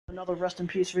another rest in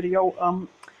peace video.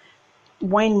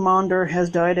 Wayne Maunder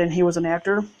has died, and he was an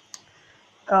actor.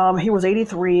 He was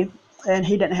 83, and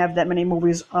he didn't have that many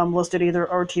movies listed either,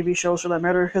 or TV shows for that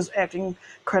matter. His acting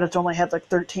credits only had like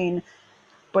 13,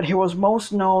 but he was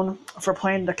most known for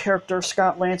playing the character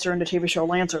Scott Lancer in the TV show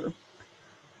Lancer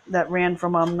that ran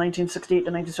from 1968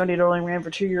 to 1970. It only ran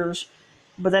for 2 years.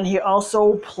 But then he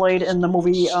also played in the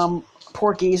movie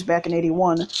Porky's back in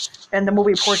 81. And the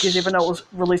movie Porky's, even though it was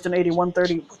released in 81,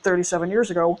 37 years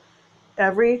ago,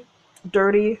 every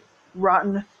dirty,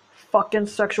 rotten, fucking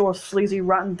sexual, sleazy,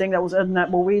 rotten thing that was in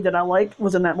that movie that I liked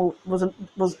was in that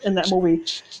movie.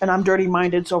 And I'm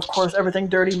dirty-minded, so of course everything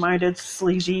dirty-minded,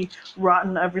 sleazy,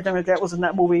 rotten, everything like that was in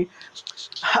that movie.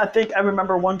 I think I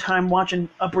remember one time watching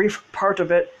a brief part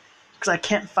of it, because I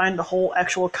can't find the whole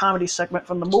actual comedy segment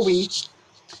from the movie,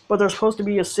 but there's supposed to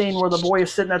be a scene where the boy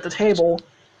is sitting at the table,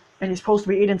 and he's supposed to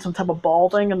be eating some type of ball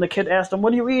thing, and the kid asked him,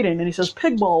 "What are you eating?" And he says,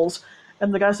 "Pig balls."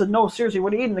 And the guy said, "No, seriously,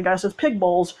 what are you eating?" The guy says, "Pig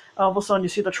balls." All of a sudden, you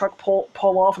see the truck pull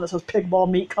off, and it says Pig Ball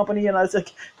Meat Company, and I was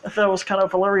like, I thought it was kind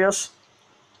of hilarious.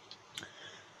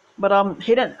 But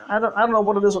he didn't. I don't know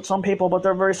what it is with some people, but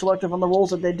they're very selective on the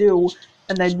roles that they do,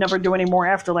 and they never do any more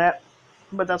after that.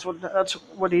 But that's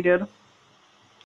what he did.